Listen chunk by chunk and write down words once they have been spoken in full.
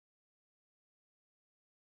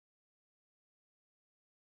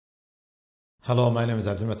Hello, my name is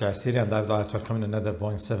Abdul and I would like to welcome in another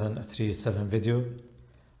Boeing 737 video.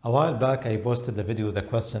 A while back, I posted the video with a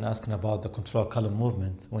question asking about the control column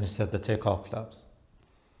movement when you set the takeoff flaps.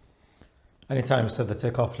 Anytime you set the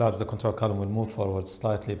takeoff flaps, the control column will move forward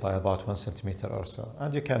slightly by about 1 centimeter or so.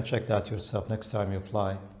 And you can check that yourself next time you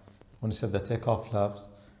fly. When you set the takeoff flaps,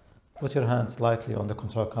 put your hand slightly on the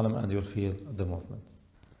control column and you'll feel the movement.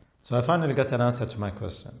 So I finally got an answer to my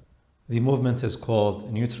question. The movement is called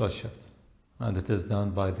neutral shift, and it is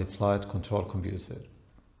done by the flight control computer.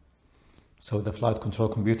 So the flight control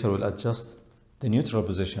computer will adjust the neutral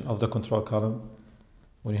position of the control column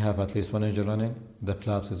when you have at least one engine running. The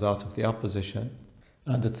flaps is out of the up position,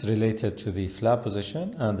 and it's related to the flap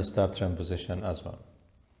position and the stab trim position as well.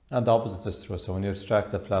 And the opposite is true. So when you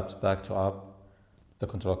retract the flaps back to up, the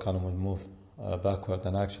control column will move backward.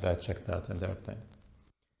 And actually, I checked that in the airplane.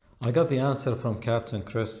 I got the answer from Captain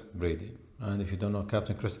Chris Brady. And if you don't know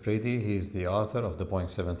Captain Chris Brady, he is the author of the Boeing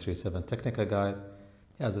 737 Technical Guide.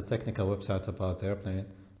 He has a technical website about the airplane,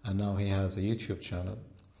 and now he has a YouTube channel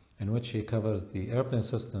in which he covers the airplane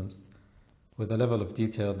systems with a level of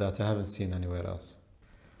detail that I haven't seen anywhere else.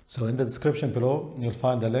 So in the description below, you'll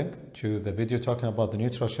find a link to the video talking about the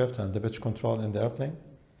neutral shift and the pitch control in the airplane.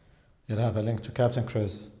 You'll have a link to Captain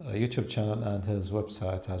Chris' YouTube channel and his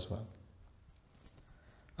website as well.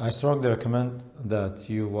 I strongly recommend that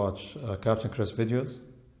you watch Captain Chris videos,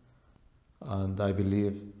 and I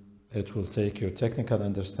believe it will take your technical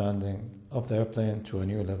understanding of the airplane to a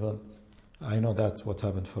new level. I know that's what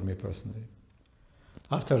happened for me personally.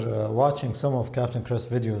 After watching some of Captain Chris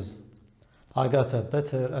videos, I got a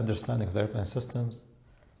better understanding of the airplane systems,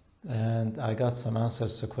 and I got some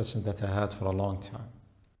answers to questions that I had for a long time.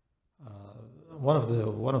 One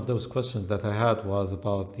of those questions that I had was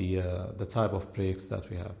about the type of brakes that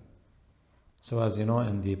we have. So as you know,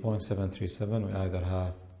 in the Boeing 737, we either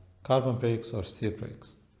have carbon brakes or steel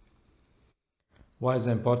brakes. Why is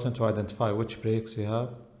it important to identify which brakes you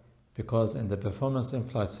have? Because in the performance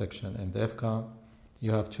in-flight section in the FCOM,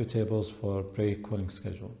 you have two tables for brake cooling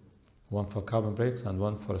schedule, one for carbon brakes and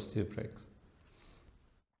one for steel brakes.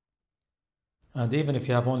 And even if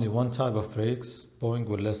you have only one type of brakes, Boeing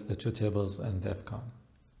will list the two tables in the FCOM.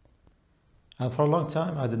 And for a long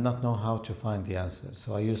time, I did not know how to find the answer.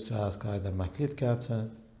 So I used to ask either my fleet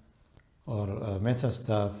captain or maintenance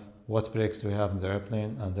staff, what brakes do we have in the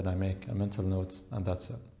airplane? And then I make a mental note, and that's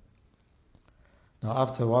it. Now,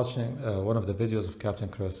 after watching one of the videos of Captain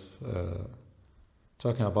Chris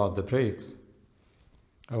talking about the brakes,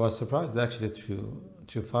 I was surprised actually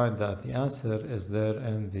to find that the answer is there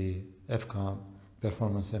in the FCOM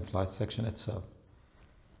performance in flight section itself.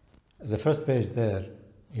 The first page there,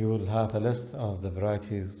 you will have a list of the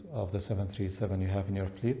varieties of the 737 you have in your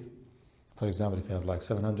fleet. For example, if you have like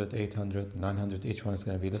 700, 800, 900, each one is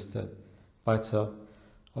going to be listed by itself.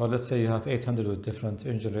 Or let's say you have 800 with different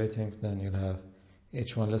engine ratings, then you'll have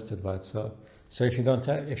each one listed by itself. So if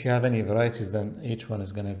you have any varieties, then each one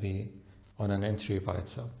is going to be on an entry by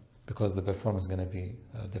itself, because the performance is going to be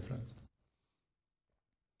different.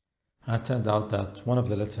 And it turned out that one of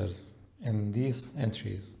the letters in these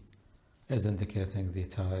entries is indicating the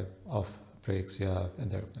type of brakes you have in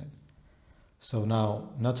the airplane. So now,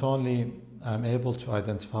 not only I'm able to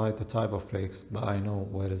identify the type of brakes, but I know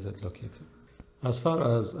where is it located. As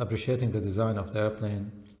far as appreciating the design of the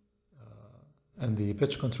airplane, in the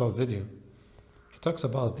pitch control video, it talks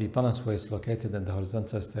about the balance weights located in the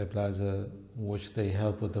horizontal stabilizer, which they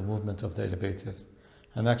help with the movement of the elevators.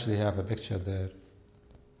 And actually have a picture there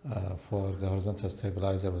for the horizontal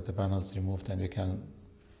stabilizer with the panels removed, and you can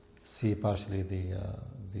see partially the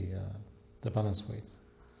balance weights.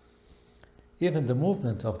 Even the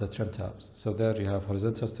movement of the trim tabs. So there you have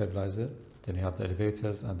horizontal stabilizer, then you have the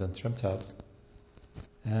elevators, and then trim tabs.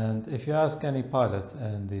 And if you ask any pilot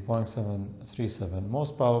in the Boeing 737,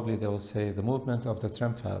 most probably they will say the movement of the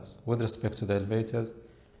trim tabs with respect to the elevators,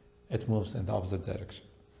 it moves in the opposite direction.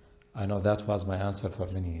 I know that was my answer for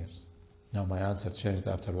many years. Now my answer changed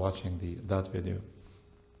after watching that video,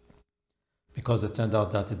 because it turned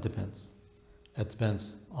out that it depends. It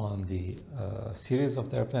depends on the series of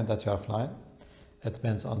the airplane that you are flying. It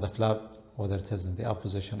depends on the flap, whether it is in the up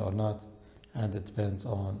position or not. And it depends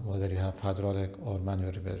on whether you have hydraulic or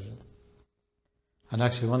manual reversion. And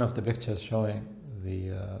actually one of the pictures showing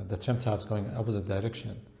the trim tabs going in opposite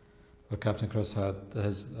direction, where Captain Chris had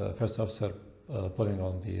his first officer pulling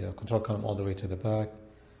on the control column all the way to the back,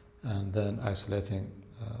 and then isolating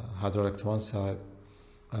hydraulic to one side,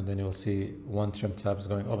 and then you'll see one trim tab is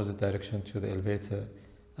going opposite direction to the elevator,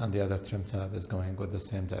 and the other trim tab is going with the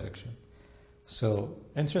same direction. So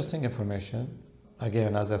interesting information.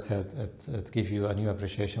 again, as I said, it gives you a new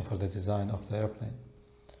appreciation for the design of the airplane.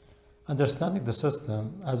 Understanding the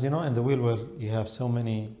system, as you know, in the wheel well, you have so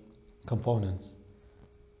many components.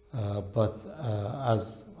 But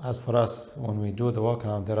as for us, when we do the walk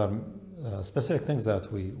around, there are specific things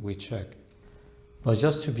that we check. But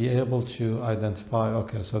just to be able to identify,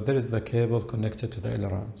 okay, so there is the cable connected to the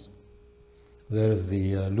ailerons. There is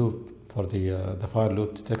the loop for the fire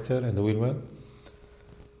loop detector in the wheel well,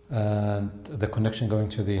 and the connection going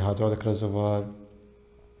to the hydraulic reservoir,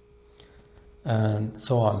 and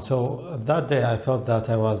so on. So that day I felt that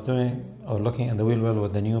I was doing or looking in the wheel well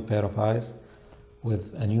with a new pair of eyes,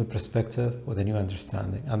 with a new perspective, with a new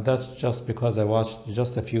understanding. And that's just because I watched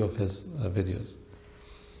just a few of his videos.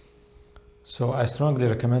 So I strongly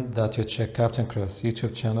recommend that you check Captain Chris'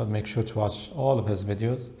 YouTube channel. Make sure to watch all of his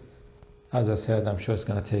videos. As I said, I'm sure it's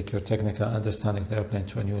going to take your technical understanding of the airplane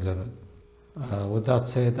to a new level. With that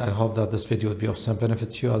said, I hope that this video would be of some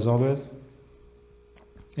benefit to you as always.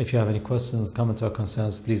 If you have any questions, comments or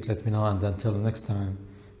concerns, please let me know. And until next time,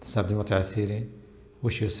 this is Abdul.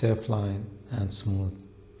 Wish you a safe flying and smooth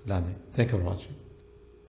landing. Thank you for watching.